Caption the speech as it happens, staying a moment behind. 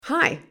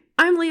Hi,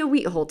 I'm Leah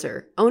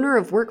Wheatholter, owner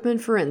of Workman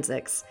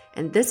Forensics,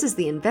 and this is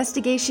the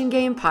Investigation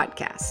Game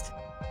Podcast.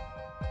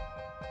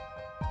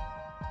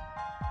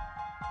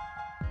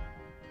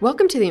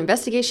 Welcome to the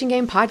Investigation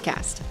Game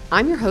Podcast.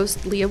 I'm your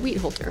host, Leah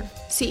Wheatholter,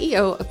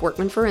 CEO of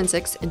Workman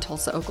Forensics in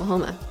Tulsa,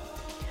 Oklahoma.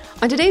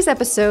 On today's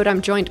episode,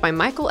 I'm joined by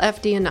Michael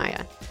F.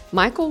 Anaya.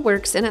 Michael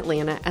works in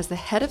Atlanta as the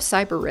head of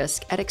cyber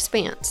risk at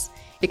Expanse.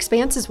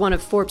 Expanse is one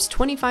of Forbes'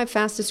 25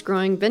 fastest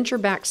growing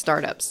venture-backed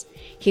startups.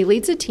 He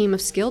leads a team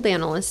of skilled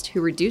analysts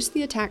who reduce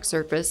the attack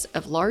surface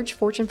of large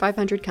Fortune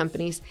 500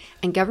 companies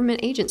and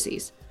government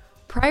agencies.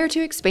 Prior to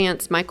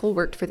Expanse, Michael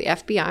worked for the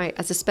FBI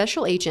as a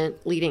special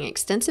agent, leading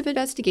extensive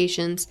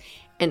investigations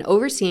and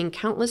overseeing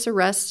countless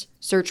arrests,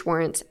 search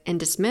warrants, and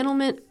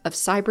dismantlement of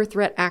cyber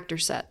threat actor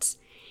sets.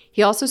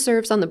 He also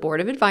serves on the board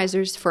of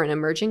advisors for an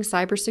emerging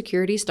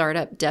cybersecurity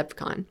startup,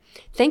 DevCon.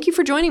 Thank you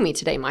for joining me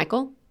today,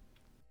 Michael.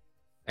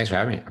 Thanks for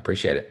having me. I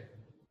appreciate it.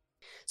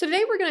 So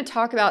today we're going to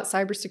talk about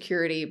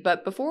cybersecurity,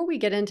 but before we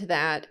get into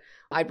that,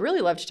 I'd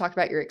really love to talk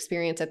about your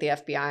experience at the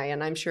FBI,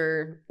 and I'm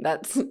sure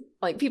that's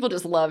like people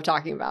just love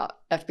talking about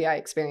FBI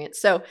experience.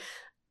 So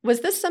was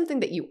this something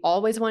that you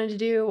always wanted to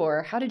do,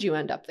 or how did you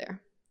end up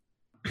there?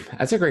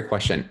 That's a great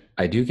question.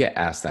 I do get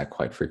asked that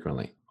quite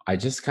frequently. I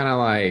just kind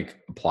of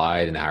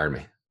applied and hired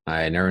me.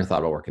 I never thought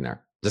about working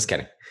there. Just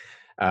kidding.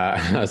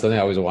 Something I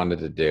always wanted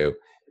to do.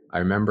 I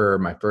remember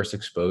my first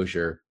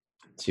exposure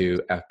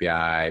to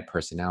FBI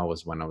personnel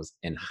was when I was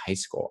in high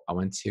school. I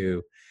went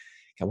to,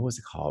 what was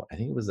it called? I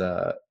think it was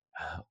it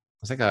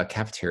was like a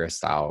cafeteria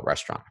style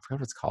restaurant. I forgot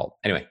what it's called.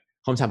 Anyway,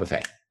 Hometown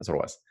Buffet. That's what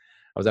it was.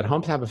 I was at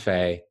Hometown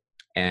Buffet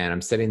and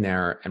I'm sitting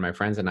there and my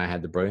friends and I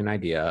had the brilliant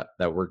idea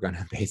that we're going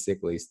to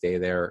basically stay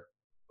there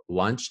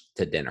lunch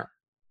to dinner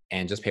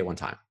and just pay one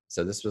time.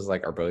 So this was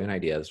like our brilliant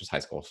idea. This was high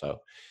school. So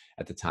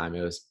at the time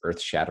it was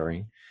earth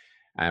shattering.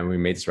 And we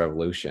made this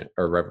revelation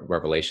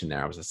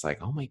there. I was just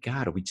like, oh my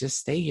God, we just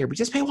stay here. We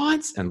just pay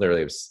once. And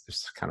literally it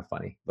was kind of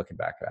funny looking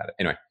back at it.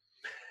 Anyway,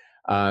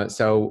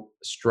 so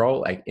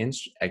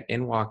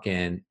walk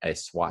in a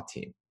SWAT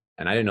team.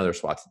 And I didn't know there were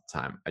SWATs at the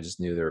time. I just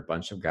knew there were a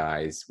bunch of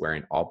guys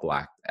wearing all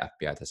black. The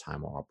FBI at the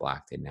time were all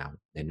black. They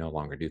no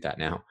longer do that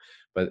now.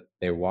 But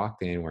they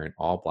walked in wearing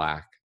all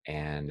black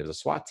and there was a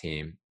SWAT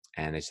team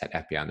and they just had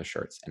FBI on their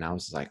shirts. And I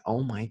was just like,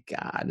 oh my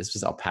God, this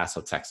was El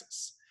Paso,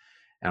 Texas.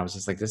 And I was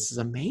just like, this is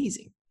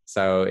amazing.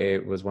 So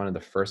it was one of the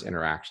first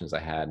interactions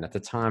I had. And at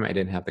the time, I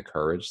didn't have the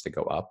courage to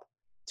go up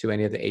to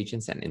any of the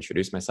agents and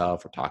introduce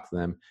myself or talk to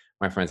them.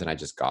 My friends and I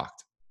just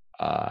gawked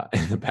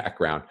in the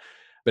background.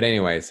 But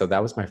anyway, so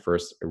that was my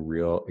first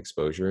real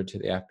exposure to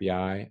the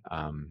FBI.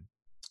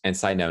 And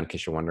side note, in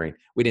case you're wondering,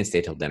 we didn't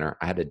stay till dinner.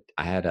 I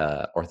had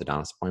a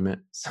orthodontist appointment,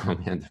 so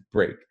we had to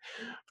break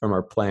from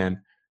our plan.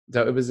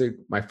 So it was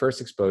my first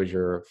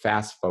exposure.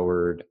 Fast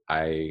forward,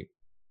 I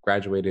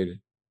graduated,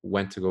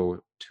 went to go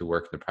to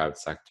work in the private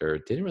sector,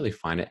 didn't really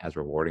find it as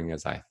rewarding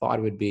as I thought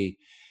it would be,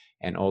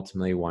 and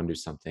ultimately wanted to do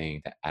something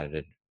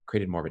that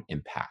created more of an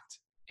impact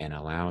and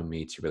allowed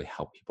me to really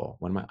help people.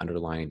 One of my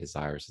underlying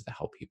desires is to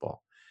help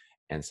people.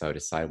 And so I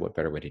decided what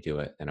better way to do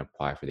it than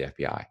apply for the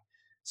FBI.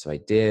 So I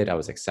did, I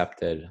was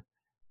accepted.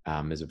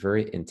 It was a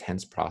very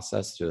intense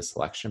process through the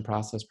selection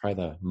process,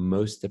 probably the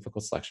most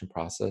difficult selection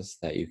process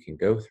that you can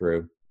go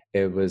through.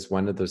 It was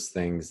one of those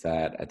things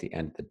that at the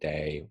end of the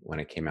day,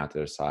 when it came out the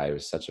other side, it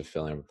was such a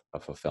feeling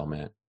of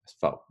fulfillment. I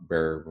felt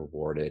very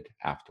rewarded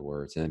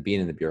afterwards. And then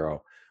being in the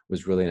Bureau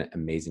was really an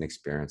amazing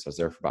experience. I was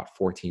there for about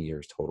 14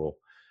 years total.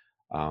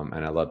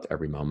 And I loved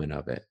every moment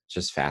of it.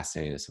 Just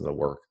fascinating some of the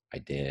work I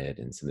did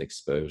and some of the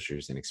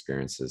exposures and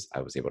experiences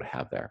I was able to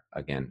have there.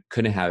 Again,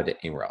 couldn't have it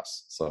anywhere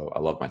else. So I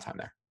loved my time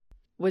there.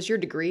 Was your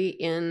degree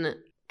in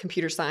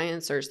computer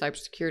science or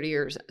cybersecurity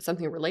or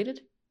something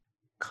related?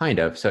 Kind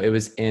of. So it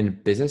was in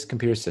business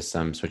computer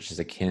systems, which is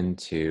akin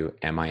to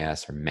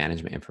MIS or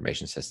management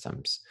information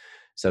systems.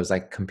 So it was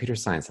like computer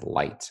science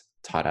light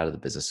taught out of the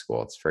business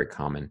school. It's very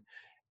common.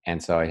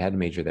 And so I had a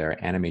major there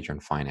and a major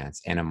in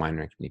finance and a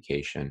minor in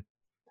communication.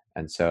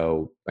 And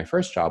so my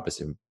first job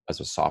was as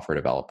a software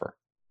developer.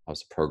 I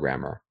was a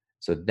programmer.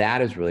 So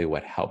that is really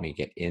what helped me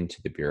get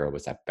into the Bureau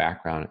was that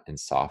background in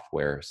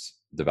software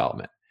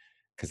development.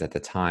 Because at the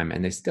time,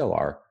 and they still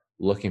are,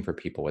 looking for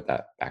people with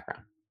that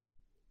background.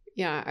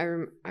 Yeah,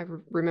 I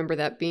remember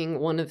that being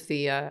one of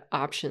the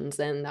options,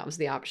 and that was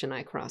the option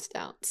I crossed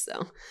out.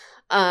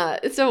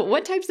 So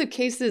what types of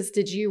cases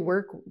did you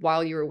work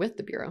while you were with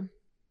the Bureau?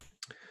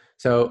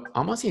 So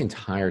almost the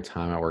entire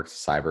time I worked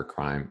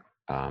cybercrime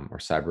or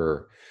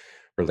cyber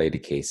related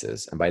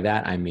cases. And by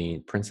that, I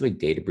mean principally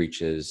data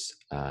breaches,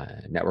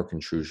 network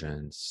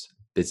intrusions,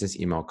 business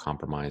email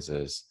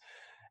compromises,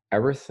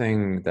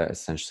 everything that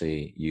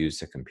essentially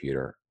used a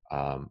computer.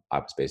 I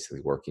was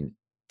basically working.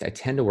 I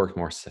tend to work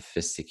more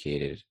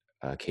sophisticated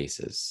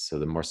cases. So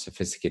the more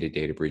sophisticated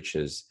data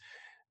breaches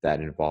that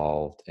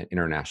involved an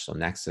international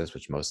nexus,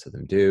 which most of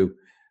them do,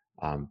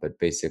 but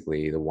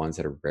basically the ones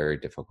that are very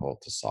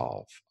difficult to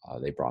solve,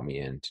 they brought me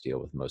in to deal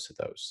with most of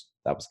those.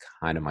 That was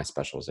kind of my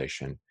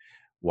specialization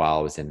while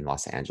I was in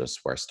Los Angeles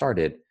where I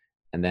started.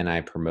 And then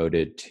I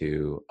promoted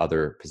to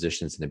other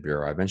positions in the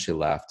bureau. I eventually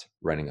left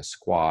running a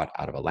squad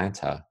out of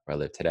Atlanta, where I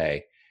live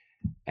today.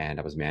 And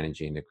I was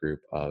managing a group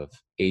of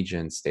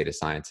agents, data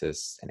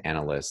scientists, and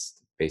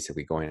analysts,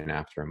 basically going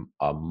after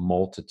a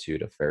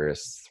multitude of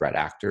various threat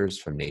actors,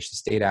 from nation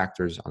state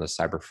actors on the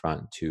cyber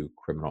front to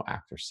criminal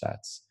actor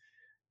sets,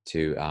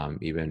 to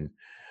even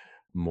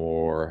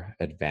more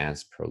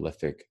advanced,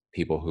 prolific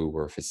people who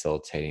were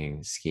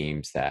facilitating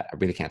schemes that I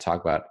really can't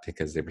talk about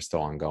because they were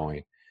still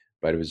ongoing.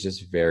 But it was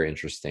just very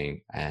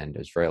interesting, and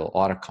there's a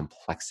lot of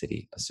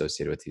complexity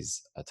associated with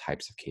these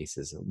types of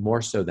cases,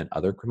 more so than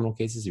other criminal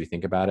cases. If you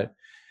think about it,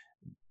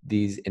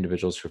 these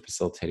individuals who are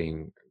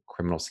facilitating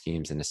criminal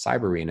schemes in the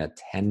cyber arena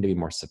tend to be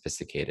more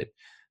sophisticated.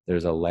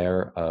 There's a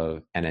layer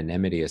of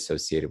anonymity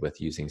associated with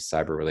using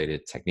cyber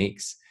related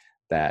techniques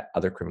that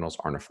other criminals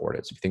aren't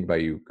afforded. So if you think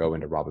about, you go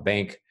in to rob a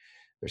bank,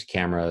 there's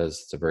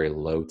cameras, it's a very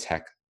low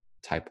tech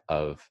type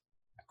of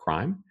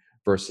crime,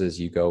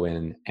 versus you go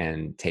in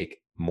and take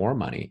more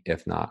money,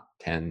 if not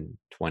 10,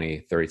 20,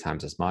 30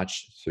 times as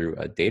much, through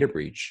a data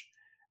breach,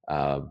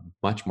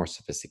 much more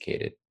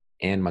sophisticated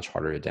and much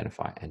harder to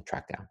identify and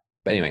track down.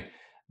 But anyway,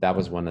 that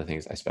was one of the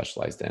things I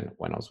specialized in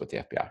when I was with the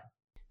FBI.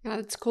 Yeah,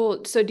 that's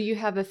cool. So do you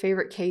have a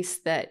favorite case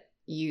that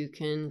you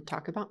can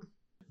talk about?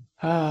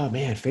 Oh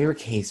man, favorite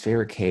case,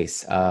 favorite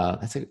case.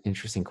 That's an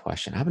interesting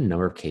question. I have a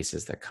number of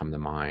cases that come to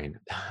mind.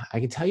 I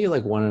can tell you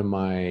like one of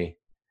my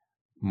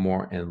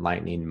more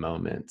enlightening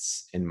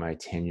moments in my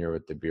tenure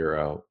with the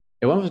Bureau.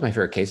 And one was my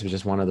favorite case. It was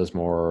just one of those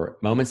more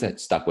moments that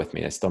stuck with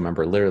me. I still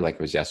remember literally like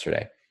it was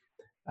yesterday.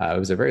 It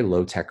was a very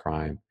low tech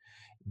crime.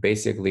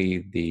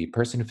 Basically, the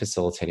person who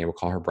facilitated, we'll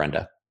call her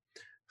Brenda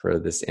for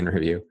this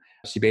interview,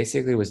 she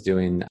basically was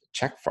doing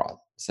check fraud.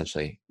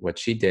 Essentially, what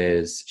she did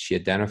is she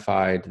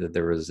identified that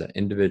there was an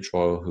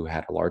individual who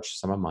had a large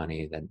sum of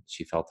money that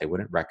she felt they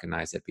wouldn't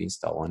recognize it being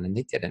stolen, and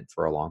they didn't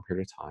for a long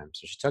period of time.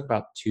 So she took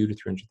about $200,000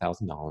 to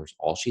 $300,000.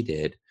 All she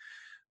did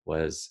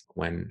was,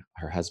 when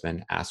her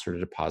husband asked her to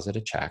deposit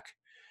a check,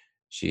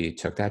 she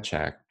took that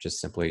check, just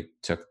simply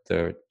took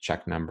the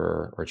check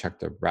number, or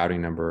checked the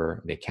routing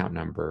number, the account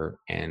number,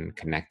 and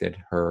connected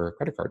her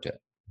credit card to it.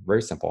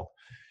 Very simple.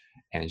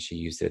 And she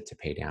used it to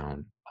pay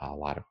down a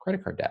lot of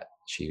credit card debt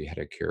she had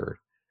accrued.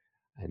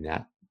 And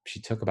that she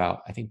took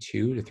about, I think,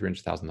 $200,000 to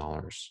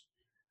 $300,000.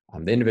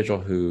 The individual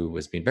who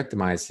was being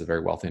victimized is a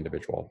very wealthy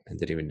individual and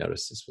didn't even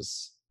notice this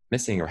was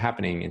missing or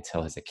happening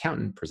until his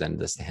accountant presented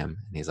this to him.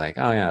 And he's like,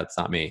 oh yeah, it's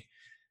not me.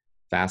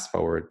 Fast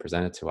forward,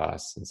 present it to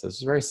us. And so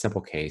it's a very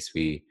simple case.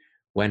 We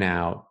went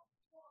out,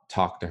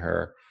 talked to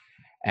her,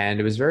 and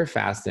it was very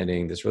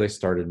fascinating. This really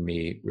started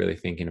me really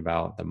thinking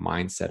about the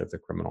mindset of the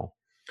criminal.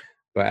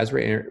 But as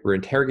we're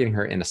interrogating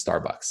her in a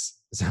Starbucks,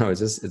 so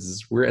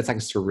it's weird. It's like a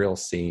surreal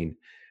scene.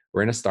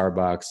 We're in a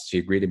Starbucks. She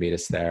agreed to meet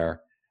us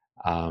there,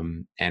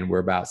 and we're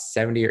about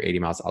 70 or 80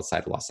 miles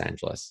outside of Los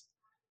Angeles.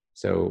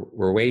 So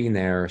we're waiting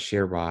there. She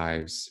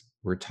arrives.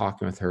 We're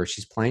talking with her.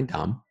 She's playing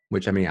dumb,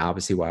 which, I mean,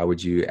 obviously, why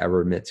would you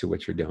ever admit to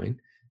what you're doing?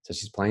 So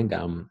she's playing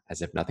dumb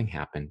as if nothing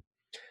happened.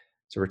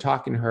 So we're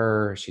talking to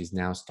her. She's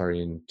now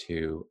starting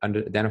to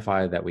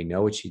identify that we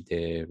know what she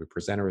did. We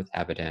present her with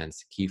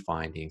evidence, key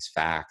findings,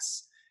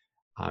 facts,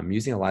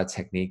 using a lot of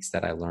techniques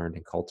that I learned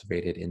and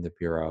cultivated in the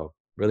Bureau,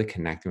 really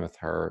connecting with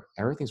her.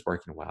 Everything's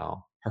working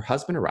well. Her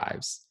husband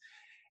arrives.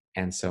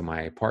 And so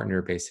my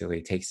partner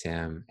basically takes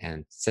him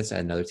and sits at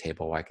another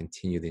table while I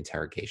continue the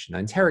interrogation. The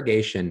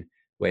interrogation,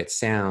 the way it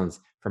sounds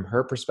from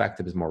her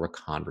perspective, is more of a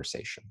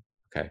conversation.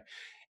 Okay.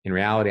 In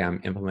reality,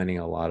 I'm implementing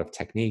a lot of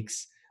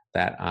techniques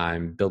that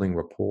I'm building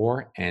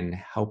rapport and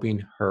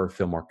helping her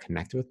feel more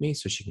connected with me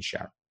so she can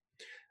share.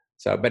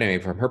 So, but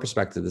anyway, from her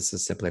perspective, this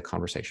is simply a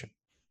conversation.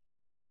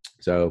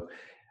 So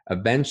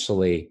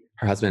eventually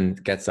her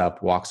husband gets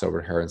up, walks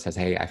over to her and says,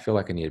 hey, I feel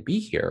like I need to be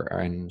here.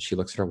 And she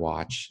looks at her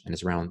watch and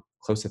it's around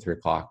close to 3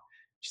 o'clock.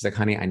 She's like,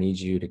 honey, I need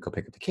you to go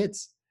pick up the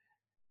kids.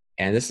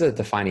 And this is a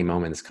defining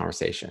moment in this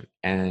conversation.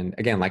 And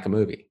again, like a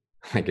movie,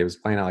 like it was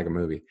playing out like a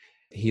movie.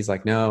 He's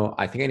like, no,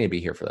 I think I need to be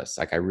here for this.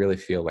 Like, I really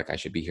feel like I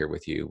should be here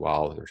with you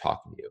while we're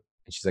talking to you.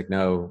 And she's like,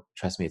 no,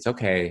 trust me, it's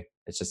okay.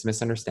 It's just a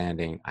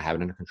misunderstanding. I have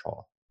it under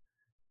control.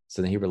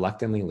 So then he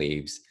reluctantly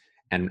leaves.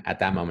 And at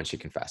that moment, she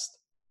confessed.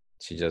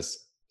 She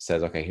just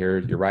says, okay, here,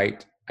 you're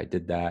right. I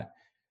did that.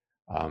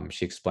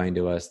 She explained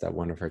to us that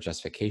one of her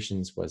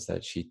justifications was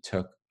that she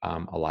took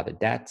a lot of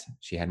debt.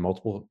 She had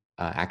multiple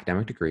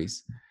academic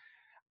degrees.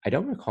 I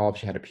don't recall if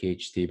she had a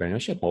PhD, but I know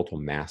she had multiple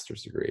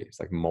master's degrees,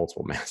 like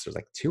multiple masters,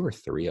 like 2 or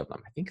 3 of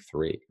them. I think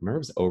 3. I remember it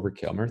was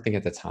overkill. I remember thinking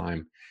at the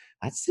time,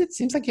 it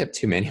seems like you have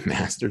too many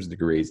master's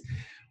degrees.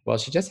 Well,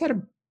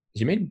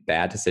 she made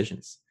bad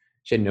decisions.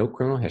 She had no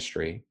criminal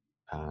history.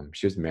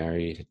 She was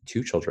married, had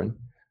 2 children.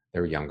 They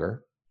were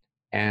younger.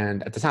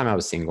 And at the time I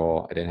was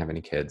single. I didn't have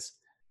any kids.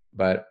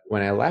 But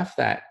when I left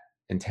that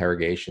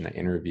interrogation, that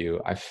interview,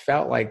 I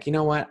felt like, you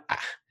know what?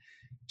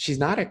 She's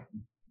not a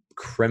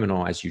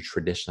criminal as you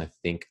traditionally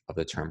think of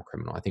the term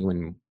criminal. I think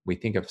when we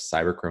think of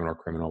cyber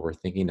criminal, we're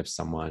thinking of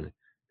someone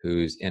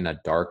who's in a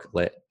dark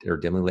lit or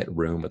dimly lit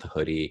room with a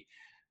hoodie,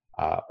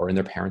 or in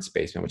their parents'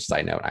 basement, which,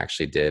 side note, I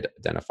actually did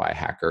identify a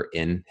hacker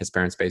in his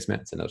parents'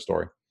 basement. It's another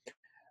story.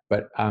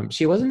 But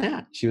she wasn't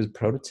that. She was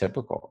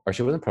prototypical, or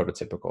she wasn't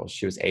prototypical.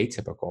 She was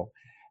atypical.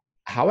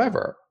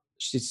 However,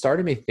 she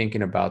started me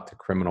thinking about the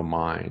criminal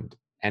mind,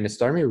 and it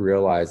started me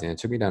realizing, it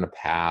took me down a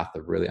path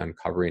of really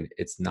uncovering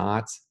it's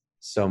not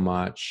so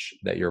much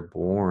that you're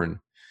born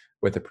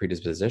with a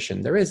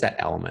predisposition. There is that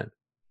element,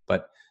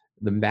 but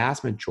the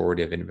vast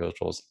majority of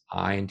individuals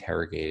I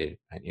interrogated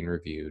and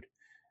interviewed,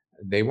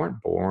 they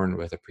weren't born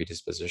with a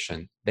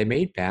predisposition. They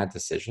made bad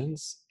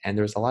decisions, and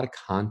there was a lot of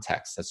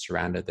context that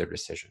surrounded their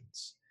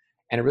decisions.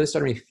 And it really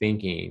started me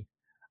thinking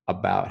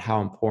about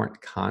how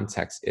important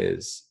context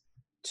is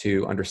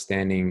to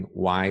understanding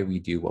why we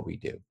do what we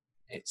do.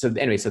 So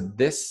anyway, so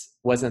this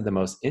wasn't the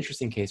most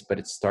interesting case, but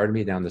it started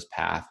me down this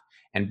path.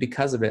 And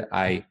because of it,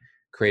 I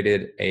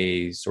created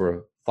a sort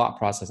of thought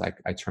process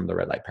I termed the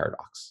red light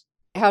paradox.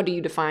 How do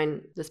you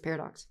define this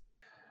paradox?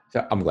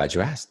 So I'm glad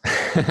you asked.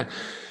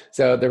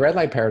 So the red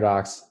light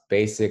paradox,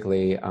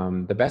 basically,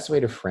 the best way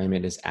to frame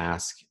it is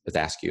ask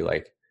you,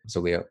 like, so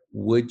Leah,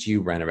 would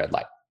you run a red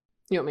light?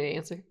 You want me to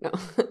answer? No.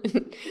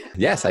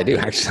 Yes, I do,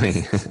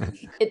 actually.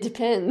 It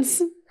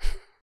depends.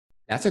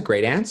 That's a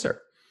great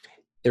answer.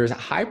 There's a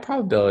high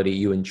probability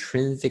you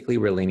intrinsically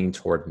were leaning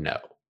toward no,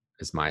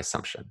 is my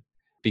assumption.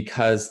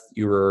 Because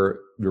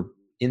you're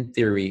in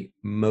theory,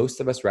 most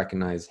of us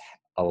recognize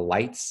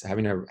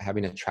having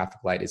a traffic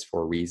light is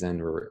for a reason.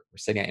 We're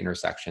sitting at an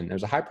intersection.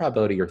 There's a high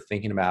probability you're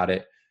thinking about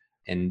it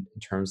in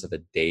terms of a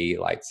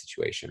daylight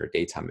situation or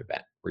daytime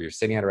event, where you're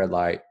sitting at a red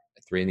light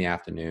at 3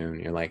 PM.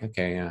 You're like,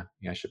 okay,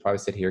 yeah, I should probably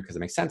sit here because it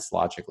makes sense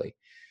logically.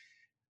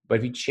 But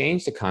if you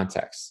change the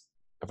context,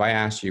 if I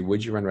asked you,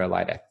 would you run a red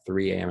light at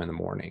 3 a.m. in the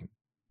morning?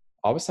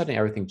 All of a sudden,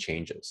 everything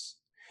changes.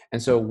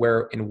 And so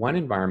where in one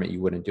environment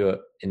you wouldn't do it,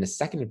 in the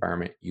second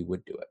environment, you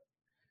would do it.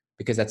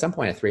 Because at some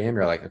point at 3 a.m.,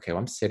 you're like, okay, well,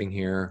 I'm sitting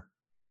here.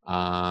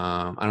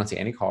 I don't see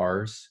any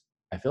cars.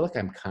 I feel like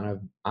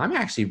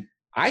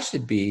I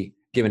should be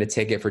given a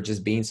ticket for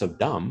just being so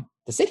dumb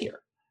to sit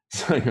here.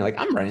 So you're like,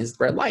 I'm running this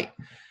red light.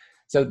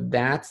 So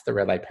that's the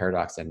red light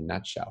paradox in a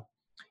nutshell.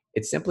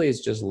 It simply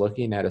is just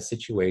looking at a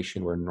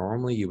situation where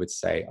normally you would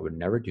say, I would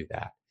never do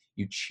that.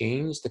 You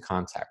change the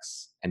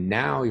context, and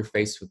now you're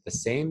faced with the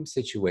same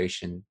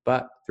situation,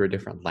 but through a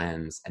different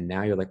lens. And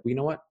now you're like, well, you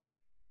know what?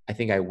 I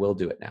think I will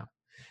do it now.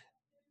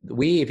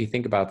 If you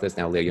think about this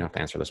now, Leah, you don't have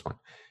to answer this one,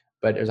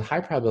 but there's a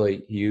high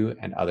probability you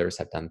and others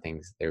have done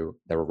things that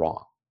were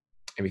wrong.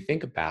 And we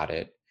think about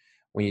it,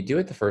 when you do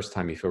it the first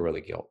time, you feel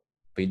really guilt.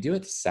 But you do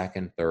it the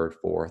second, third,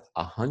 fourth,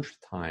 100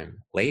 times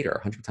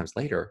later,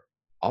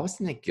 all of a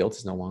sudden that guilt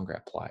is no longer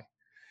at play.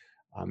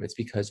 It's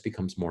because it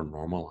becomes more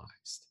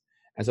normalized.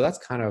 And so that's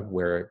kind of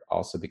where it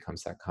also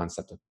becomes that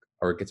concept of,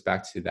 or it gets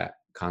back to that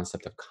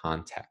concept of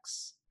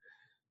context.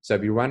 So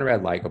if you run a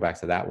red light, go back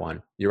to that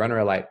one, you run a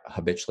red light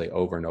habitually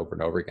over and over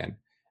and over again.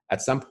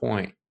 At some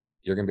point,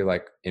 you're going to be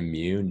like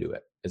immune to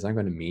it. It's not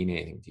going to mean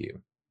anything to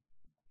you.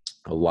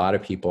 A lot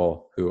of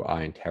people who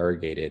I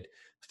interrogated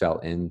fell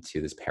into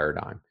this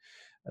paradigm.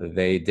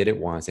 They did it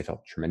once, they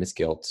felt tremendous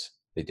guilt.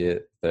 They did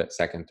it the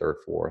second, third,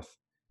 fourth.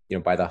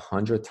 By the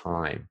 100th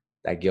time,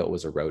 that guilt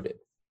was eroded.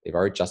 They've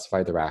already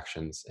justified their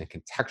actions, and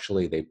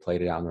contextually, they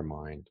played it out in their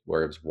mind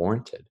where it was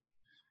warranted,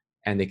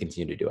 and they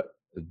continue to do it.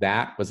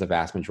 That was the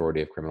vast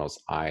majority of criminals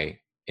I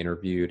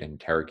interviewed and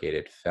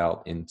interrogated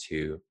fell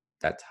into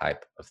that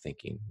type of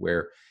thinking,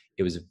 where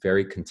it was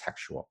very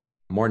contextual,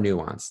 more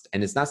nuanced.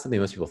 And it's not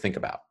something most people think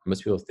about.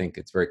 Most people think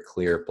it's very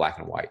clear, black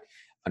and white.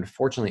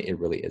 Unfortunately, it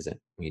really isn't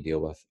when you deal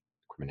with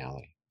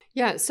criminality.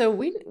 Yeah, so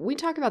we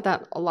talk about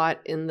that a lot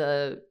in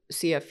the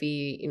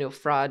CFE,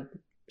 fraud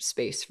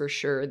space for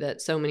sure,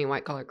 that so many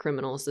white collar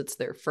criminals, it's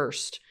their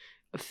first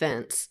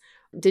offense.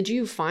 Did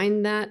you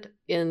find that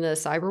in the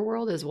cyber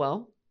world as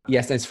well?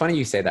 Yes, and it's funny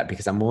you say that,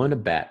 because I'm willing to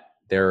bet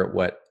they're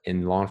what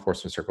in law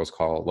enforcement circles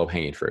call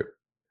low-hanging fruit.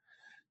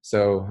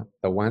 So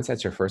the ones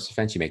that's your first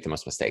offense, you make the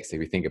most mistakes.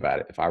 If you think about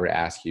it, if I were to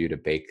ask you to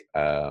bake,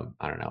 a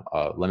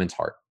lemon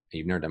tart that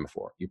you've never done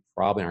before, you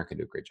probably aren't going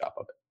to do a great job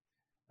of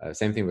it.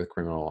 Same thing with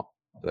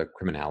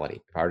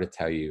criminality. If I were to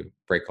tell you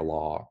break a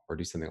law or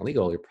do something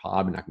illegal, you're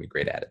probably not going to be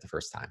great at it the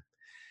first time.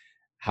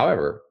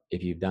 However,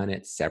 if you've done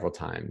it several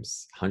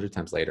times, 100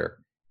 times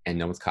later, and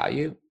no one's caught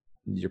you,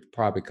 you're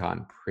probably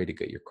gotten pretty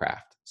good at your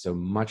craft. So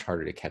much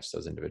harder to catch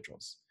those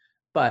individuals.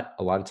 But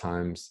a lot of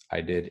times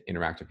I did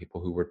interact with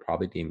people who were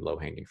probably deemed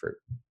low-hanging fruit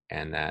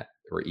and that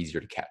were easier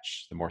to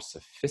catch. The more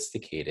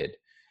sophisticated,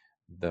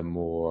 the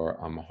more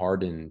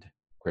hardened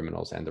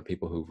criminals and the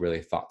people who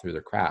really thought through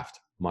their craft,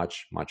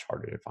 much, much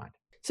harder to find.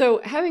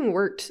 So having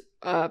worked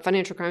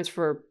financial crimes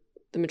for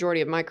the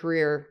majority of my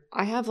career,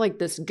 I have like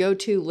this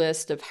go-to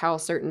list of how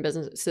certain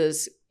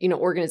businesses,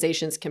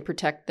 organizations can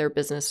protect their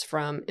business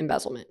from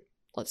embezzlement,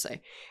 let's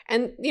say.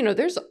 And,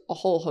 there's a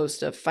whole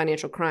host of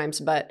financial crimes,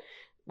 but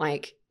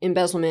like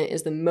embezzlement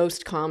is the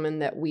most common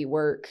that we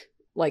work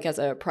like as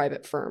a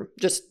private firm,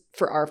 just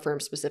for our firm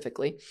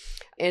specifically.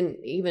 And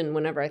even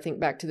whenever I think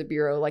back to the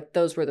bureau, like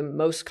those were the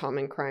most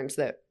common crimes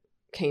that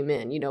came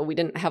in. We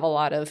didn't have a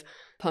lot of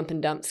pump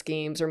and dump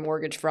schemes or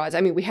mortgage frauds.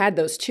 I mean, we had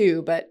those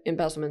too, but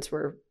embezzlements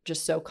were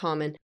just so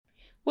common.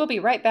 We'll be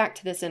right back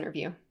to this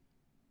interview.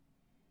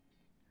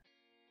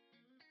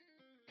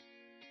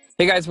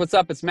 Hey guys, what's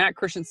up? It's Matt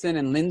Christensen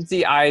and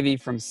Lindsay Ivy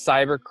from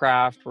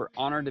Cybercraft. We're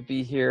honored to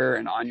be here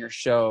and on your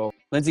show.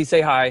 Lindsay, say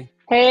hi.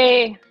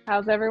 Hey,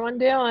 how's everyone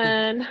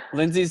doing?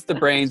 Lindsay's the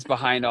brains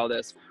behind all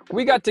this.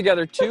 We got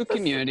together two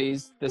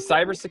communities, the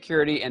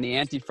cybersecurity and the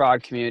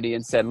anti-fraud community,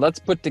 and said, let's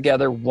put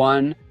together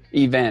one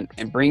event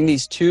and bring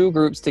these two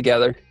groups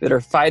together that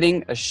are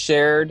fighting a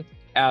shared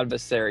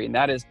adversary, and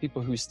that is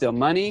people who steal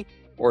money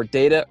or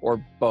data or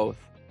both.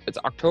 It's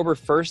October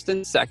 1st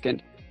and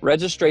 2nd.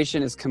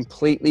 Registration is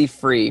completely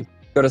free.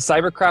 Go to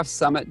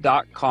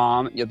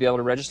cybercraftsummit.com. You'll be able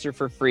to register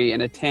for free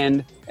and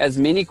attend as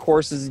many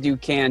courses as you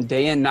can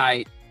day and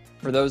night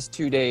for those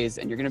 2 days.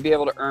 And you're going to be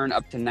able to earn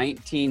up to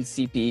 19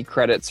 CPE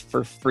credits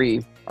for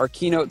free. Our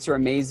keynotes are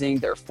amazing.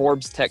 They're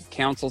Forbes Tech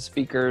Council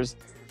speakers.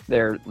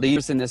 They're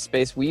leaders in this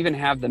space. We even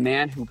have the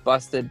man who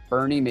busted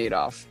Bernie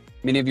Madoff.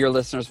 Many of your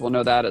listeners will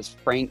know that as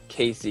Frank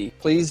Casey.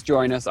 Please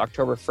join us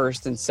October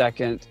 1st and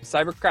 2nd.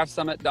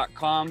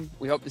 Cybercraftsummit.com.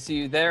 We hope to see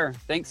you there.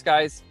 Thanks,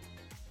 guys.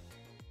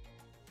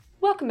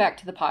 Welcome back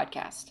to the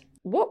podcast.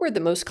 What were the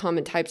most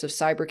common types of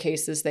cyber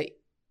cases that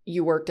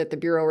you worked at the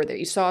Bureau or that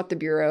you saw at the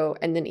Bureau,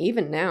 and then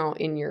even now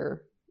in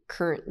your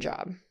current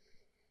job?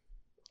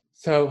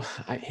 So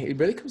it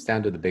really comes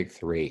down to the big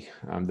three.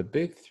 The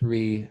big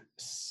three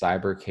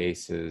cyber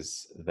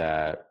cases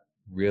that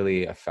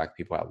really affect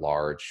people at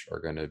large are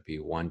going to be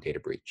one, data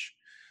breach.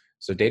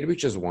 So data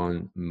breach is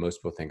one most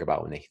people think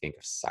about when they think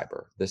of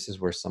cyber. This is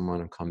where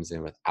someone comes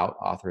in without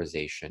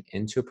authorization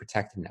into a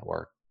protected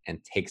network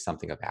and takes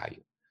something of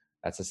value.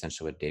 That's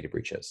essentially what data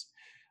breach is.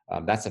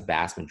 That's a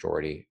vast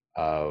majority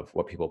of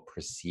what people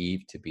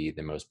perceive to be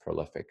the most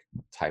prolific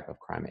type of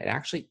crime. It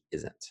actually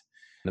isn't.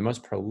 The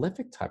most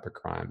prolific type of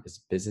crime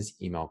is business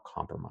email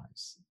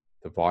compromise.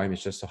 The volume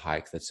is just so high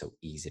because it's so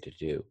easy to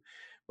do.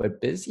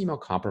 What business email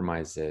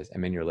compromise is,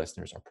 and many of your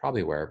listeners are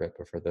probably aware of it,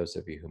 but for those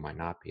of you who might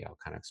not be, I'll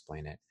kind of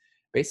explain it.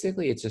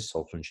 Basically, it's just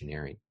social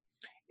engineering.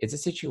 It's a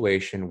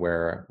situation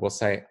where we'll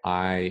say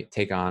a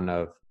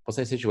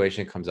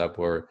situation comes up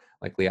where,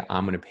 like, Leah,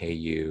 I'm going to pay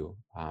you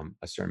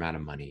a certain amount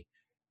of money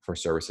for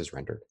services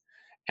rendered.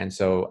 And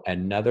so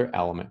another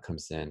element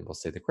comes in, we'll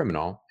say the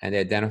criminal, and they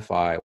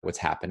identify what's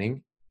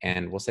happening.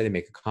 And we'll say they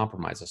make a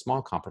compromise, a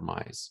small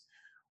compromise,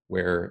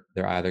 where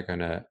they're either going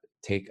to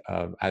take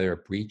either a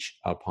breach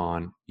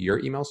upon your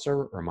email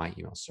server or my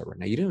email server.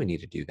 Now, you don't even need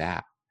to do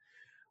that.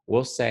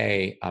 We'll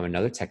say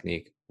another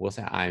technique, we'll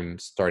say I'm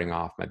starting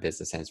off my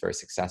business and it's very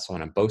successful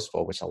and I'm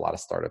boastful, which a lot of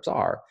startups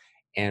are.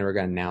 And we're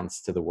going to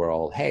announce to the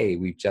world, hey,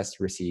 we've just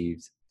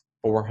received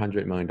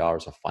 $400 million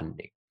of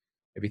funding.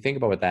 If you think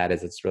about what that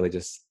is, it's really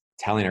just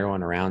telling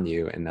everyone around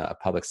you in a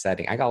public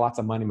setting, I got lots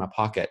of money in my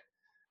pocket.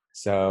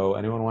 So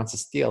anyone wants to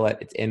steal it,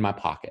 it's in my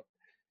pocket.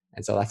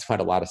 And so that's what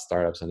a lot of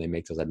startups, when they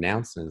make those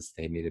announcements,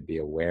 they need to be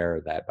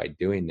aware that by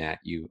doing that,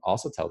 you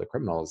also tell the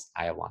criminals,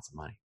 I have lots of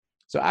money.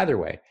 So either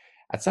way,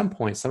 at some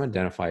point, someone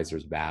identifies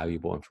there's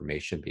valuable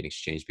information being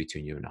exchanged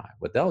between you and I.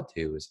 What they'll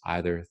do is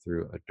either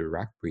through a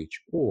direct breach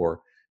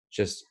or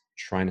just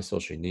trying to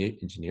socially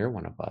engineer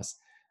one of us,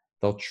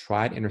 they'll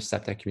try to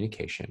intercept that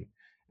communication.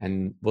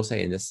 And we'll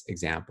say in this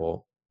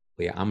example,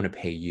 Leah, I'm going to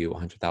pay you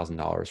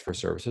 $100,000 for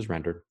services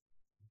rendered.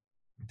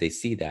 They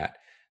see that,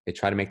 they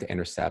try to make the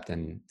intercept,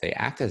 and they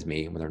act as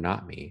me when they're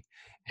not me.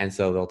 And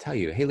so they'll tell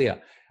you, hey,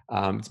 Leah,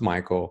 it's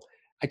Michael.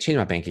 I changed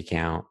my bank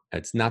account.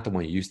 It's not the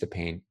one you used to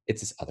pay.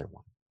 It's this other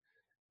one.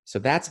 So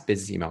that's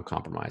business email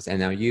compromise. And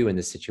now you in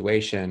this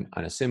situation,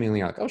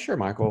 unassumingly, are like, oh, sure,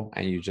 Michael,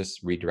 and you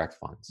just redirect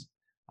funds.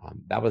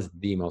 That was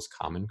the most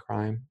common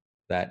crime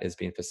that is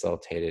being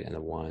facilitated and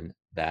the one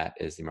that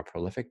is the more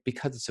prolific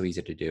because it's so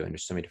easy to do and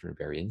there's so many different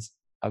variants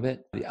of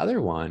it. The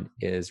other one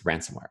is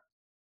ransomware.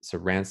 So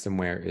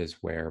ransomware is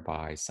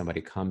whereby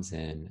somebody comes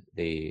in,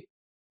 they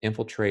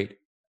infiltrate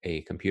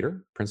a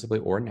computer, principally,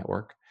 or a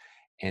network,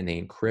 and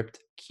they encrypt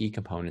key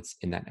components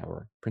in that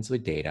network, principally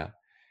data.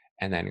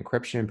 And that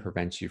encryption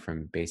prevents you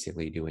from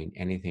basically doing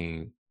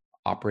anything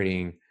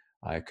operating.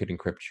 It could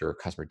encrypt your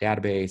customer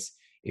database.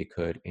 It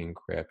could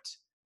encrypt,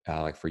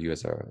 like for you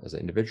as an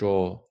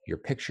individual, your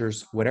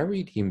pictures, whatever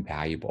you deem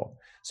valuable.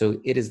 So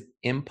it is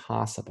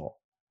impossible,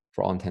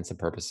 for all intents and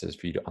purposes,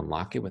 for you to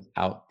unlock it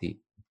without the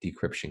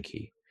decryption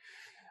key.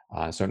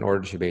 So in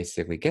order to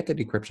basically get the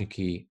decryption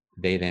key,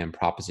 they then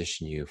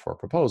proposition you for a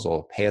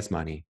proposal, pay us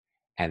money,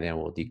 and then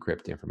we'll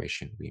decrypt the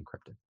information we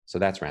encrypted. So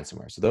that's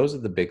ransomware. So those are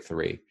the big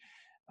three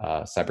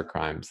cyber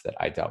crimes that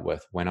I dealt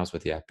with when I was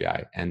with the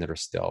FBI and that are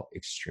still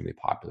extremely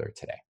popular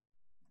today.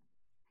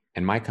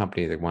 And my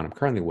company, the one I'm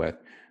currently with,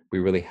 we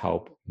really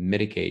help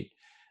mitigate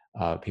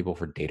people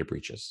for data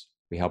breaches.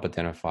 We help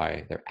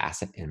identify their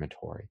asset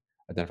inventory,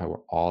 identify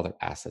where all their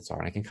assets are.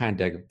 And I can kind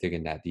of dig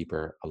in that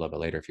deeper a little bit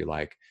later if you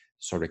like,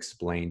 sort of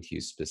explain to you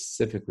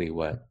specifically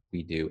what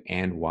we do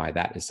and why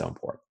that is so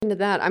important. Into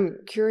that, I'm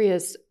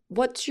curious,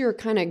 what's your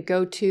kind of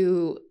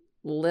go-to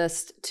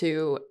list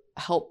to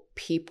help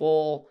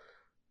people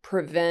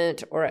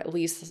prevent or at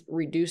least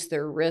reduce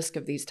their risk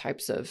of these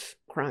types of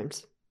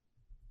crimes?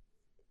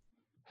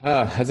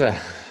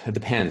 It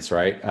depends,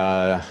 right?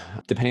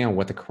 Depending on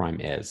what the crime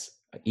is,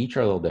 each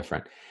are a little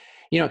different.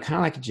 Kind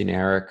of like a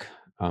generic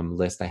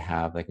list I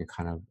have, I can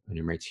kind of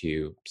enumerate to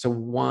you. So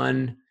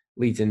one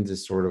leads into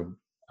sort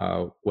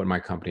of what my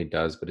company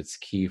does, but it's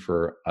key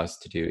for us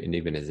to do, and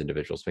even as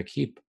individuals, but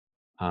keep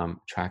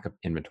track of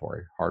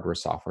inventory, hardware,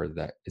 software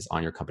that is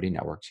on your company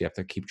network. So you have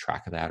to keep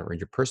track of that, or in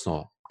your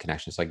personal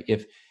connections. Like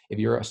if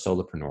you're a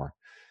solopreneur,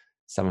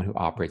 someone who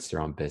operates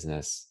their own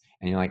business,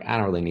 and you're like, I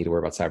don't really need to worry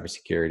about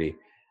cybersecurity.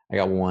 I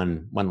got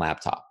one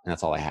laptop, and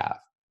that's all I have.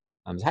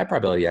 There's a high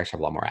probability you actually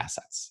have a lot more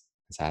assets.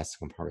 So I had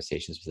some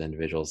conversations with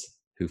individuals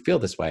who feel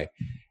this way,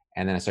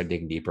 and then I started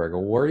digging deeper. I go,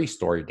 where do you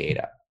store your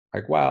data?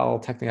 Like, well,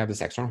 technically, I have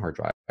this external hard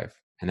drive,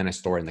 and then I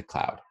store it in the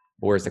cloud.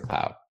 Where's the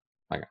cloud?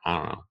 Like, I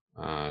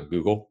don't know,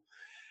 Google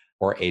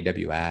or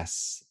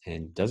AWS,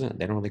 and they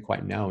don't really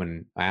quite know.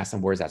 And I asked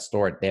them, where's that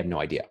stored? They have no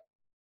idea,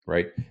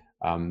 right?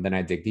 Then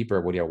I dig deeper.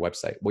 What do you have a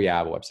website? Well, yeah, I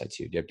have a website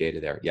too. Do you have data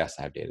there? Yes,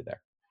 I have data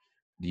there.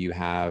 Do you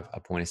have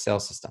a point of sale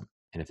system?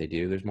 And if they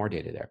do, there's more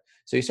data there.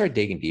 So you start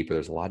digging deeper,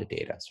 there's a lot of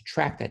data. So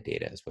track that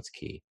data is what's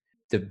key.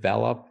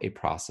 Develop a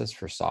process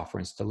for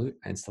software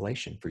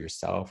installation for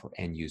yourself or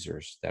end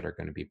users that are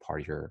going to be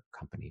part of your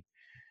company.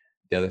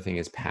 The other thing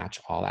is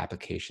patch all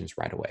applications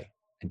right away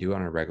and do it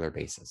on a regular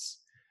basis.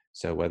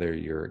 So whether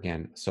you're,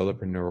 again, a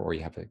solopreneur or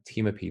you have a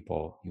team of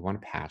people, you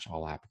want to patch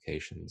all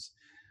applications.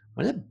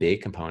 One of the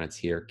big components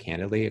here,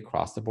 candidly,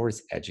 across the board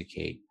is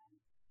educate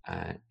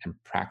and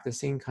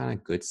practicing kind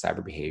of good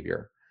cyber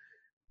behavior,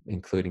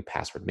 including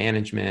password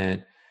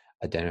management,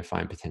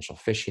 identifying potential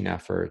phishing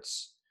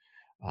efforts,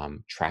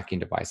 tracking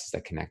devices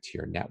that connect to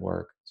your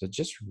network. So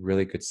just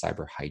really good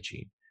cyber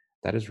hygiene.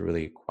 That is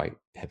really quite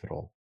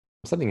pivotal.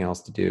 Something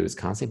else to do is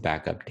constantly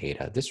back up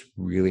data. This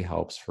really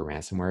helps for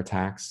ransomware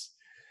attacks,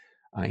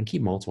 and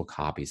keep multiple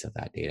copies of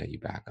that data you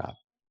back up.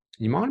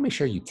 You want to make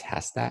sure you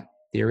test that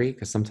theory,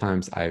 because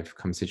sometimes I've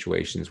come to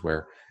situations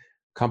where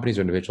companies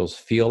or individuals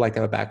feel like they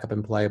have a backup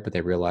in play, but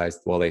they realized,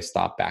 well, they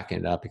stopped backing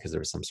it up because there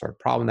was some sort of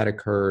problem that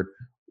occurred,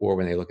 or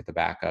when they look at the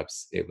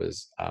backups, it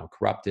was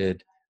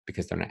corrupted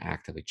because they're not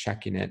actively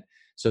checking it.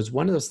 So it's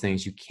one of those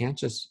things you can't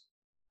just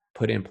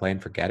put it in play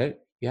and forget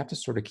it. You have to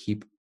sort of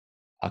keep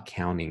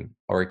accounting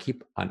or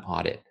keep an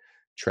audit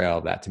trail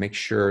of that to make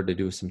sure to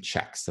do some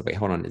checks. So wait,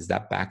 hold on, does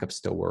that backup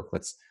still work?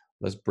 Let's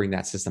bring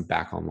that system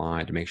back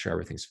online to make sure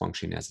everything's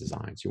functioning as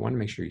designed. So you want to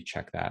make sure you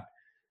check that.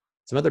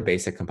 Some other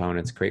basic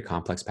components: create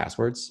complex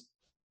passwords.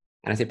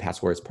 And I say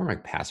passwords, more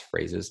like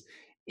passphrases.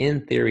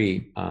 In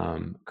theory,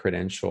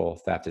 credential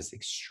theft is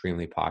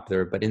extremely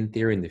popular, but in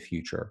theory, in the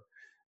future,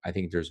 I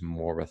think there's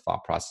more of a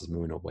thought process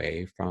moving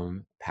away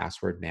from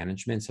password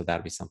management. So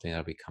that'll be something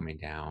that'll be coming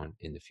down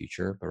in the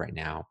future. But right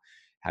now,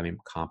 having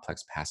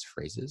complex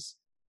passphrases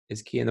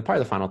is key. And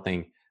the final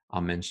thing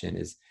I'll mention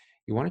is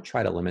you want to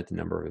try to limit the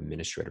number of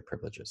administrative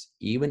privileges,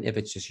 even if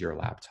it's just your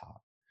laptop.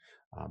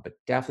 But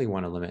definitely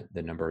want to limit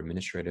the number of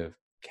administrative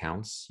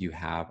accounts you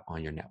have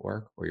on your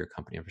network or your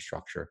company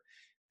infrastructure.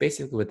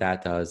 Basically, what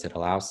that does, it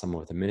allows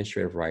someone with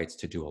administrative rights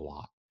to do a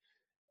lot.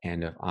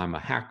 And if I'm a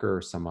hacker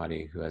or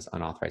somebody who has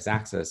unauthorized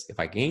access, if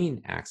I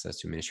gain access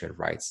to administrative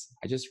rights,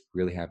 I just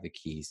really have the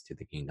keys to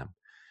the kingdom.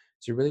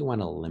 So you really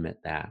want to limit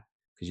that,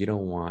 because you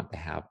don't want to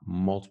have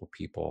multiple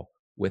people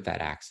with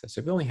that access.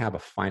 So if you only have a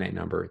finite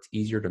number, it's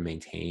easier to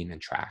maintain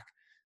and track.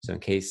 So in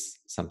case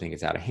something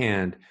is out of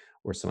hand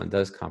or someone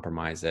does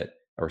compromise it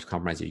or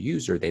compromise a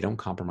user, they don't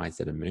compromise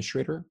that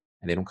administrator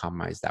and they don't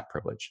compromise that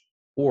privilege.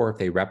 Or if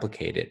they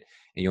replicate it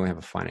and you only have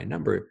a finite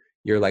number,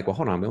 you're like, well,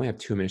 hold on, we only have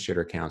 2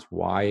 administrator accounts.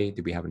 Why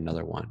do we have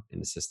another one in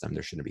the system?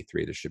 There shouldn't be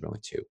 3, there should be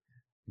only 2.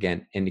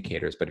 Again,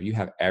 indicators. But if you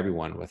have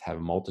everyone have a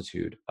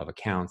multitude of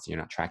accounts and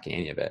you're not tracking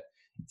any of it,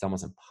 it's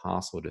almost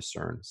impossible to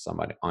discern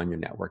somebody on your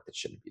network that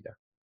shouldn't be there.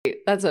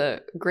 That's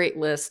a great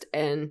list.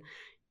 And,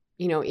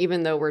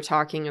 even though we're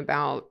talking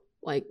about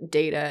like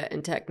data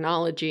and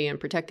technology and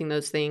protecting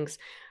those things,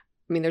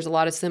 I mean, there's a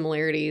lot of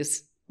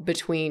similarities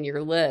between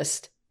your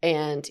list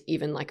and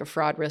even like a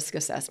fraud risk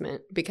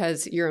assessment,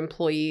 because your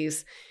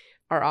employees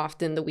are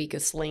often the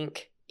weakest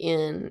link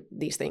in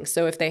these things.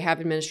 So if they have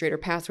administrator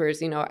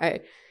passwords, I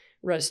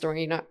read a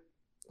story not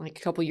like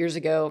a couple years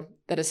ago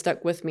that has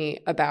stuck with me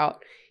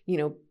about,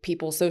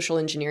 people social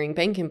engineering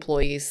bank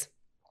employees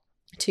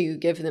to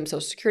give them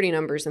social security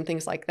numbers and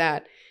things like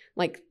that.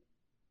 Like,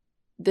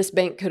 this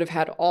bank could have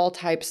had all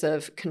types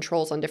of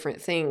controls on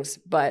different things,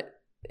 but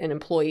an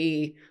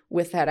employee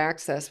with that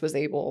access was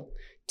able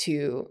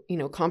to,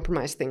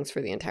 compromise things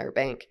for the entire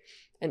bank.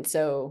 And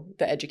so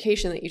the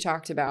education that you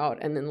talked about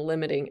and then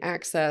limiting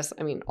access,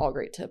 I mean, all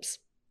great tips,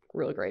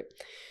 really great.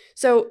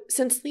 So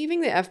since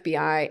leaving the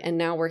FBI and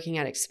now working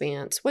at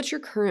Expanse, what's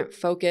your current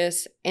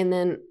focus? And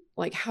then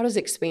like, how does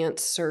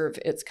Expanse serve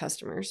its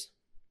customers?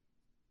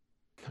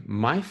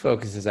 My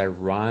focus is I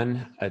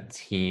run a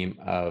team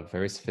of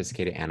very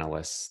sophisticated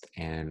analysts.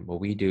 And what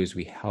we do is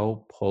we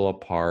help pull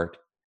apart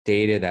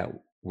data that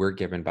we're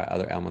given by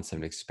other elements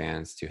of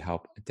Expanse to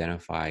help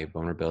identify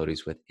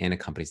vulnerabilities within a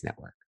company's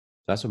network.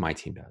 That's what my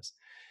team does.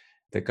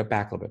 To go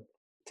back a little bit,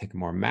 take a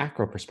more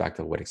macro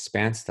perspective, what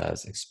Expanse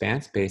does,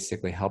 Expanse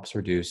basically helps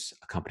reduce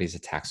a company's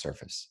attack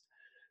surface.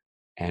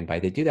 And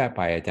they do that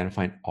by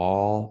identifying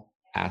all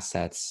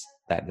assets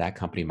that that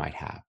company might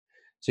have.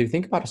 So if you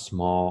think about a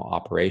small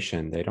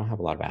operation, they don't have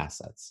a lot of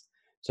assets.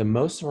 So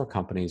most of our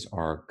companies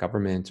are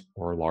government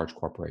or large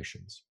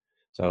corporations.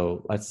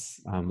 So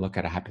let's look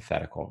at a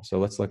hypothetical. So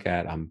let's look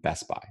at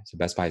Best Buy. So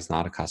Best Buy is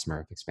not a customer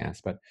of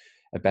Expanse, but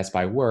if Best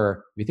Buy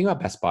were, if you think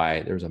about Best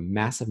Buy, there's a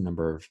massive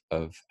number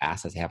of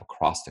assets they have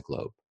across the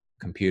globe: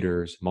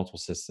 computers, multiple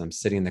systems,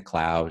 sitting in the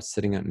cloud,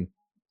 sitting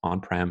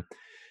on-prem,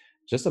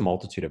 just a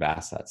multitude of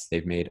assets.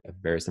 They've made a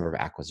various number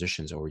of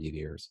acquisitions over the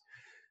years.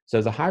 So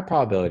there's a high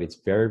probability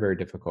it's very, very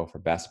difficult for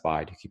Best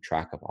Buy to keep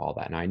track of all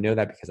that. And I know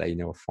that because I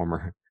know a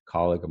former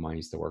colleague of mine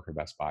used to work for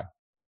Best Buy.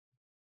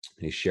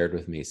 And he shared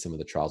with me some of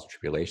the trials and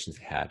tribulations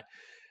they had.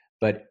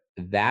 But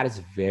that is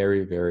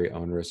very, very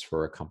onerous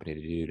for a company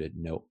to do, to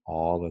know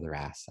all of their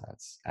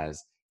assets.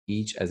 As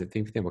if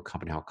you think of a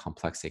company, how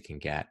complex they can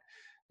get.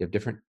 You have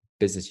different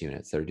business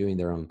units that are doing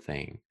their own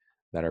thing,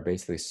 that are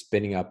basically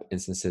spinning up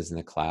instances in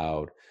the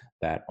cloud,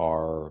 that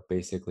are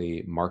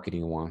basically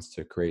marketing wants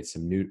to create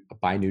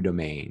buy new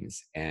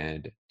domains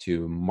and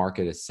to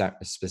market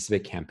a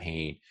specific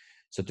campaign.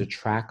 So to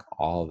track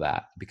all of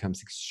that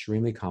becomes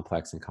extremely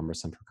complex and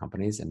cumbersome for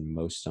companies, and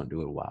most don't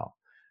do it well.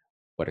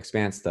 What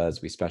Expanse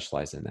does, we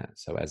specialize in that.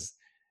 So as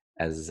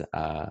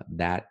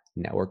that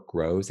network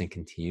grows and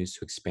continues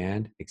to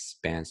expand,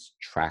 Expanse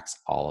tracks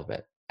all of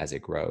it as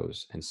it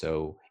grows. And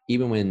so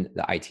even when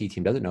the IT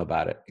team doesn't know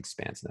about it,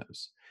 Expanse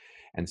knows.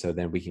 And so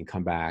then we can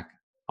come back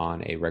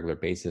on a regular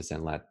basis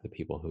and let the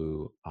people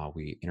who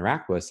we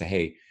interact with say,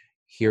 hey,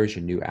 here's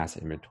your new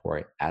asset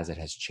inventory as it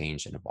has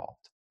changed and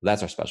evolved.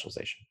 That's our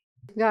specialization.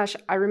 Gosh,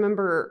 I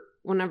remember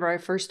whenever I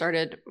first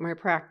started my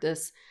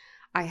practice,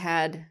 I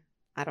had,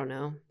 I don't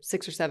know,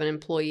 6 or 7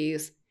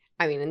 employees.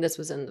 I mean, and this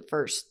was in the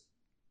first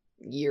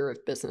year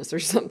of business or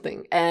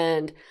something.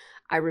 And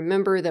I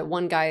remember that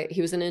one guy,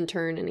 he was an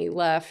intern and he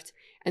left.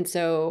 And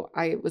so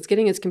I was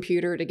getting his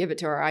computer to give it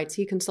to our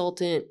IT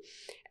consultant.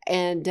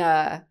 And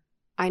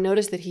I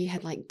noticed that he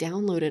had like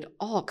downloaded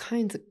all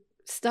kinds of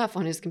stuff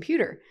on his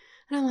computer.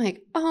 And I'm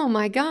like, oh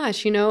my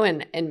gosh,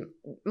 and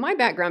my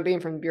background being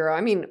from the bureau,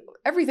 I mean,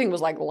 everything was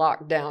like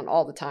locked down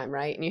all the time,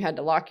 right? And you had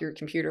to lock your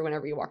computer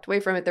whenever you walked away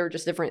from it. There were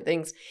just different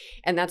things.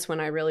 And that's when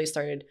I really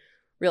started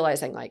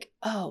realizing like,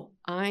 oh,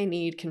 I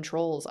need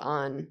controls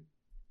on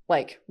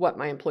like what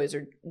my employees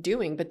are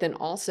doing. But then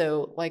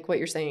also like what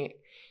you're saying,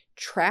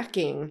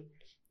 tracking,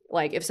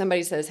 like if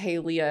somebody says, hey,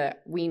 Leah,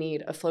 we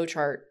need a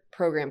flowchart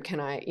program. Can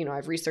I,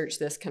 I've researched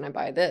this. Can I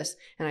buy this?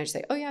 And I just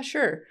say, oh yeah,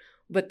 sure.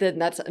 But then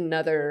that's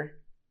another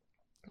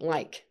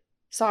like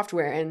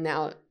software. And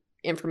now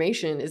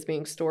information is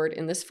being stored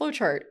in this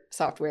flowchart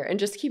software, and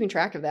just keeping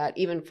track of that,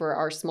 even for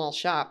our small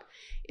shop,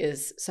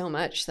 is so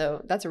much.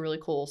 So that's a really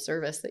cool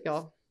service that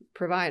y'all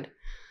provide.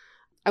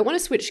 I want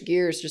to switch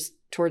gears just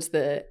towards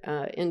the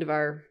end of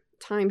our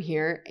time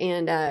here.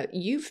 And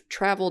you've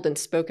traveled and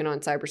spoken on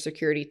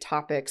cybersecurity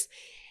topics.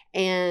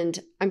 And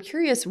I'm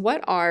curious,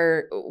 what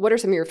are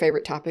some of your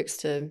favorite topics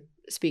to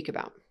speak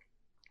about?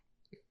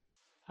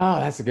 Oh,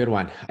 that's a good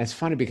one. It's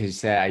funny because you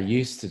said I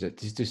used to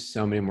just do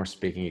so many more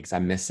speaking gigs. I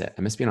miss it.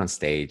 I miss being on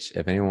stage.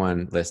 If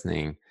anyone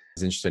listening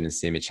is interested in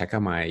seeing me, check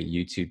out my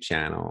YouTube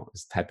channel.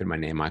 Just type in my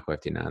name, Michael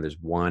FD9. There's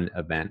one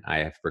event I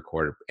have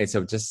recorded. And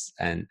so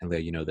and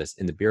Leah, you know this,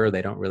 in the bureau,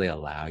 they don't really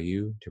allow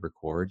you to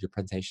record your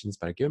presentations,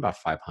 but I give about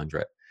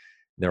 500.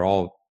 They're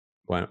all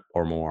one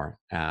or more.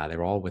 They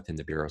were all within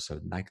the bureau.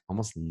 So like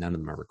almost none of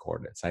them are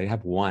recorded. So I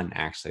have one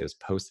actually, it was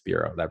post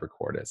bureau that I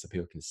recorded so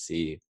people can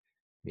see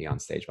me on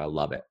stage, but I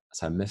love it.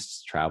 So I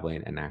miss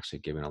traveling and actually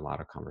giving a lot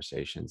of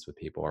conversations with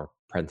people, or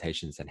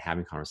presentations, and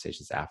having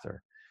conversations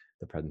after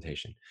the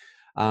presentation.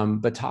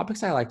 But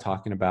topics I like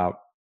talking about,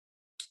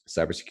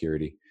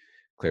 cybersecurity,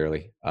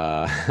 clearly,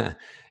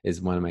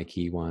 is one of my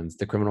key ones.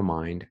 The criminal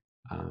mind.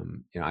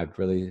 I've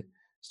really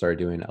started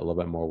doing a little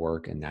bit more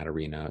work in that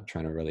arena,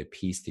 trying to really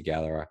piece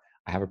together.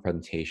 I have a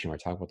presentation where I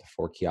talk about the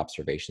 4 key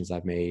observations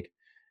I've made.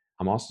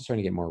 I'm also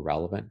starting to get more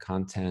relevant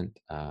content.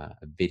 A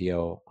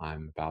video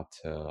I'm about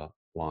to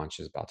launch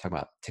is about talking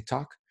about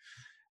TikTok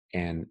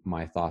and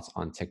my thoughts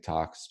on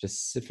TikTok,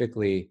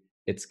 specifically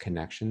its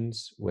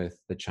connections with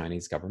the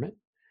Chinese government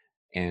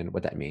and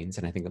what that means.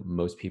 And I think that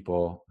most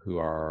people who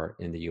are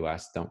in the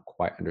US don't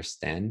quite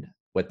understand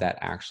what that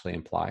actually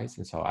implies.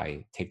 And so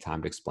I take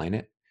time to explain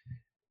it.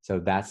 So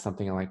that's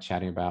something I like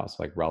chatting about. So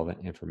like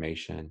relevant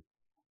information.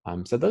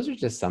 So those are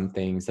just some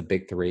things, the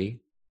big 3,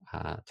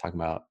 talking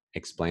about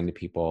explaining to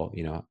people,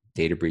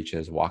 data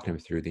breaches, walking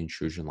them through the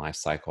intrusion life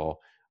cycle,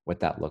 what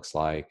that looks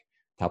like,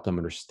 to help them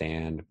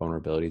understand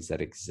vulnerabilities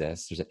that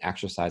exist. There's an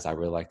exercise I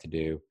really like to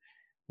do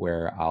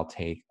where I'll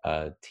take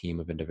a team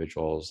of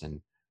individuals and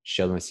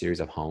show them a series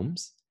of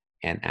homes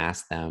and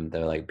ask them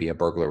to like be a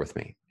burglar with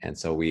me. And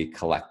so we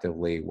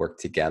collectively work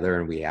together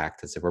and we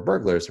act as if we're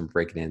burglars and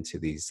breaking into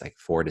these like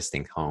 4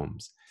 distinct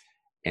homes.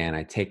 And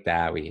I take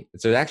that,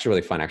 so it's actually a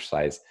really fun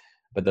exercise.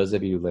 But those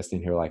of you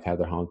listening who like have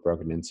their homes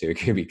broken into, it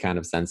can be kind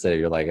of sensitive.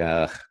 You're like,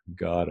 oh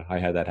God, I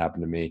had that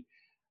happen to me.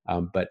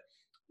 But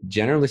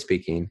generally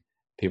speaking,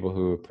 people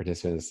who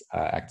participate in this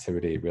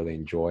activity really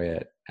enjoy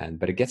it,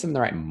 but it gets them in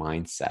the right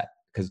mindset,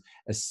 because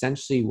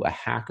essentially a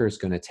hacker is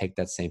going to take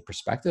that same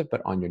perspective,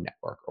 but on your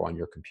network or on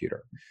your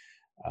computer.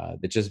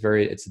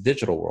 It's a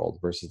digital world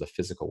versus the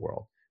physical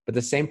world, but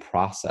the same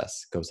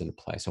process goes into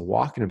play. So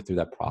walking them through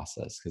that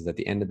process, because at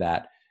the end of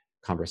that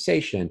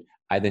conversation,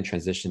 I then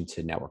transition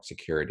to network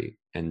security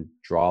and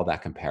draw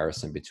that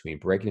comparison between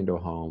breaking into a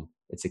home.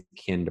 It's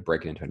akin to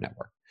breaking into a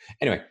network.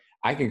 Anyway,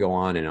 I can go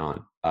on and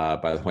on,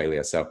 by the way,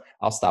 Leah. So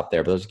I'll stop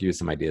there, but those give you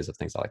some ideas of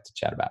things I like to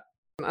chat about.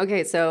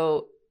 Okay,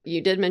 so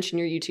you did mention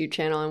your YouTube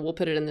channel, and we'll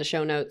put it in the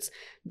show notes,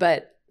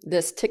 but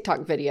this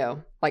TikTok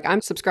video, like I'm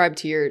subscribed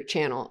to your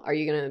channel. Are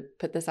you going to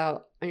put this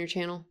out on your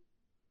channel?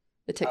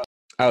 The TikTok.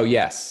 Oh,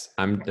 yes.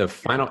 The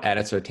final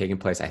edits are taking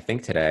place, I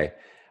think, today.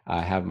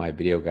 I have my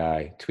video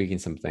guy tweaking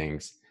some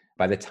things.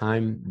 By the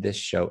time this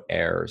show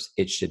airs,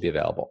 it should be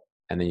available.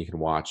 And then you can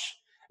watch.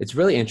 It's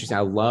really interesting.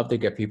 I love to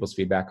get people's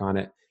feedback on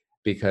it,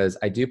 because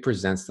I do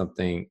present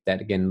something that,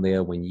 again,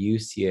 Leah, when you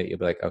see it, you'll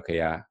be like, okay,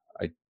 yeah,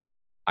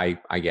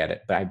 I get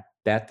it. But I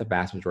bet the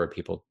vast majority of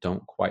people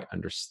don't quite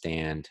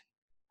understand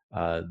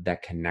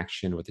that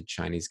connection with the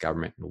Chinese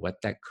government and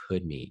what that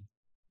could mean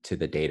to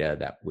the data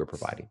that we're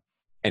providing.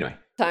 Anyway.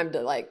 Time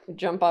to like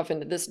jump off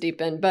into this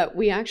deep end, but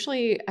we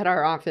actually at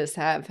our office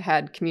have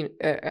had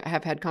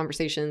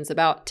conversations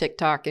about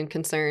TikTok and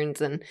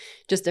concerns and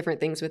just different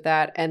things with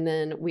that. And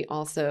then we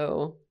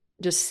also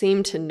just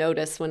seem to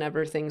notice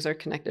whenever things are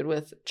connected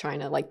with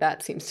China, like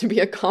that seems to be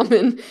a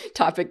common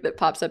topic that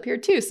pops up here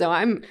too.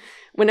 So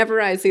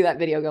whenever I see that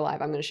video go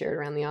live, I'm going to share it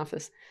around the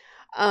office.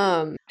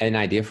 An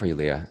idea for you,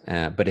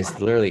 Leah, but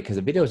it's literally, because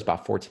the video is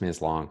about 14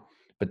 minutes long,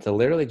 but to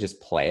literally just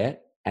play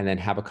it and then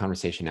have a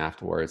conversation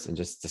afterwards and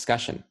just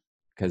discussion,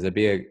 because it'd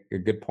be a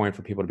good point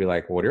for people to be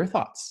like, well, what are your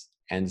thoughts?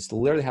 And just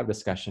literally have a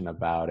discussion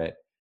about it,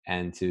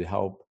 and to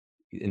help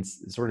and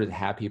sort of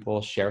have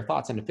people share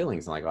thoughts and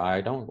feelings. And like, oh,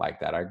 I don't like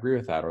that. I agree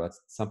with that. Or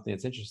that's something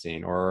that's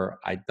interesting. Or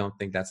I don't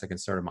think that's a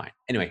concern of mine.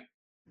 Anyway,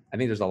 I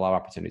think there's a lot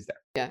of opportunities there.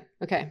 Yeah.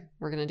 Okay.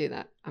 We're going to do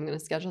that. I'm going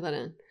to schedule that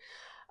in.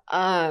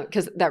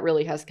 Because that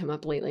really has come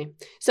up lately.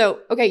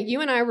 So, okay,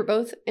 you and I were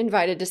both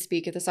invited to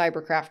speak at the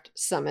Cybercraft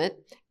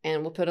Summit,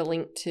 and we'll put a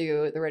link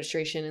to the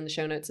registration in the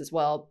show notes as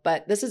well.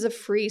 But this is a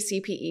free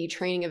CPE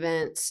training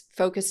event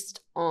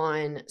focused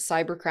on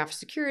cybercraft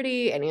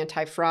security and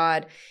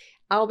anti-fraud.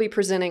 I'll be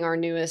presenting our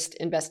newest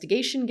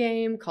investigation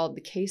game called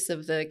The Case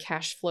of the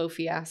Cash Flow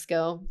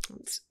Fiasco.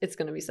 It's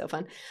going to be so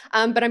fun.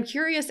 But I'm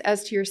curious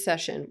as to your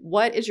session.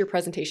 What is your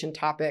presentation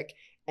topic,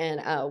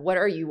 and what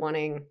are you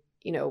wanting?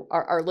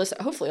 Our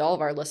hopefully all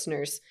of our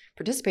listeners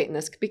participate in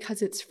this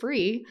because it's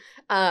free.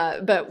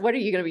 But what are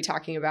you going to be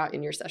talking about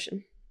in your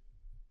session?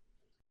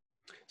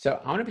 So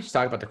I want to be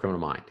talking about the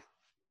criminal mind.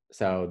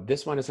 So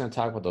this one is going to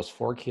talk about those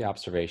 4 key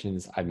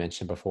observations I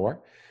mentioned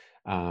before,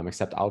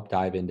 except I'll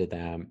dive into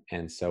them.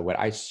 And so what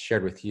I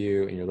shared with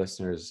you and your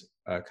listeners,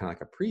 kind of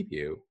like a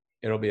preview,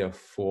 it'll be a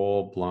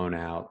full blown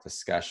out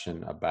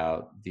discussion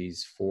about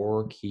these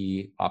 4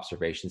 key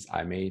observations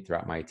I made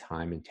throughout my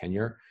time and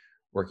tenure,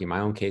 working my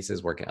own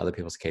cases, working other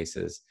people's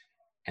cases,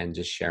 and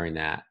just sharing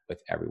that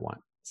with everyone.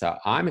 So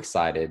I'm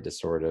excited to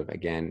sort of,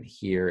 again,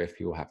 hear if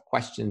people have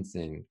questions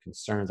and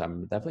concerns.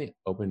 I'm definitely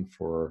open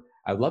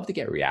I'd love to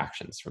get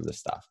reactions from this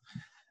stuff.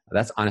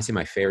 That's honestly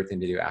my favorite thing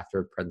to do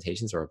after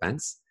presentations or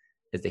events,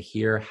 is to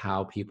hear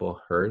how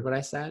people heard what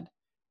I said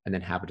and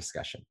then have a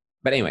discussion.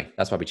 But anyway,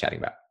 that's what I'll be chatting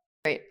about.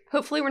 Great.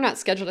 Hopefully we're not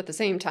scheduled at the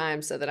same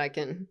time so that I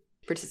can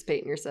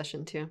participate in your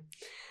session too.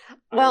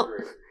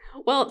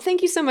 Well,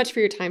 thank you so much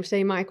for your time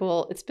today,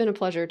 Michael. It's been a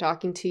pleasure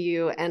talking to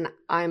you, and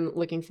I'm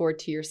looking forward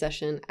to your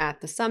session at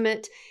the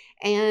summit.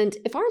 And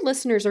if our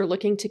listeners are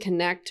looking to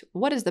connect,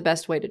 what is the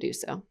best way to do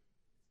so?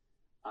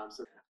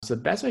 So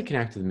the best way to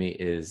connect with me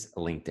is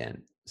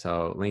LinkedIn.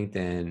 So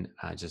LinkedIn,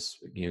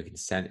 you can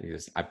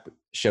I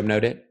show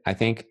note it, I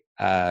think,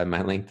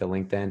 my link to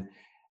LinkedIn.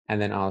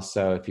 And then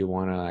also if you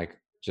want to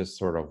just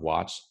sort of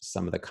watch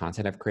some of the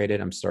content I've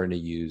created, I'm starting to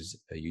use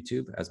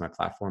YouTube as my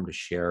platform to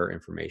share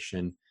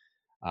information.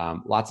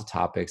 Lots of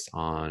topics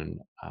on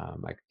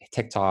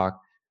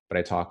TikTok, but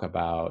I talk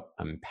about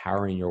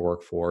empowering your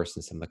workforce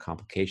and some of the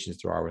complications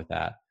there are with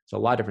that. So a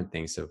lot of different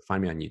things. So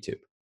find me on YouTube.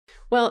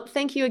 Well,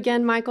 thank you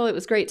again, Michael. It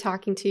was great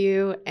talking to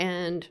you,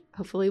 and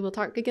hopefully we'll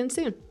talk again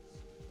soon.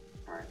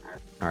 All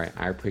right.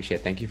 I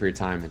appreciate it. Thank you for your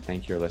time, and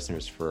thank you, your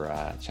listeners,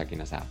 for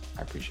checking us out.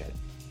 I appreciate it.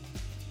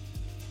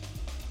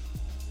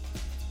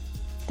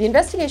 The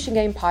Investigation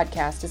Game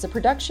podcast is a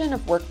production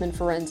of Workman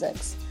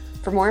Forensics.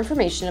 For more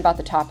information about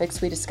the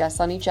topics we discuss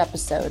on each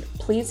episode,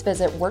 please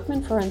visit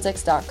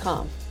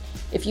workmanforensics.com.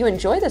 If you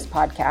enjoy this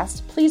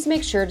podcast, please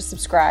make sure to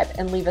subscribe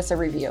and leave us a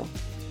review.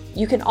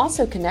 You can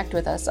also connect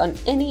with us on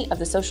any of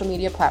the social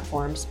media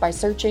platforms by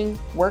searching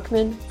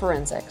Workman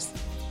Forensics.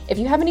 If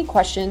you have any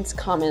questions,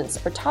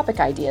 comments, or topic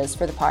ideas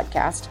for the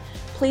podcast,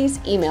 please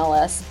email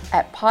us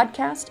at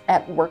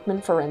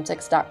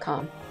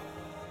podcast@workmanforensics.com.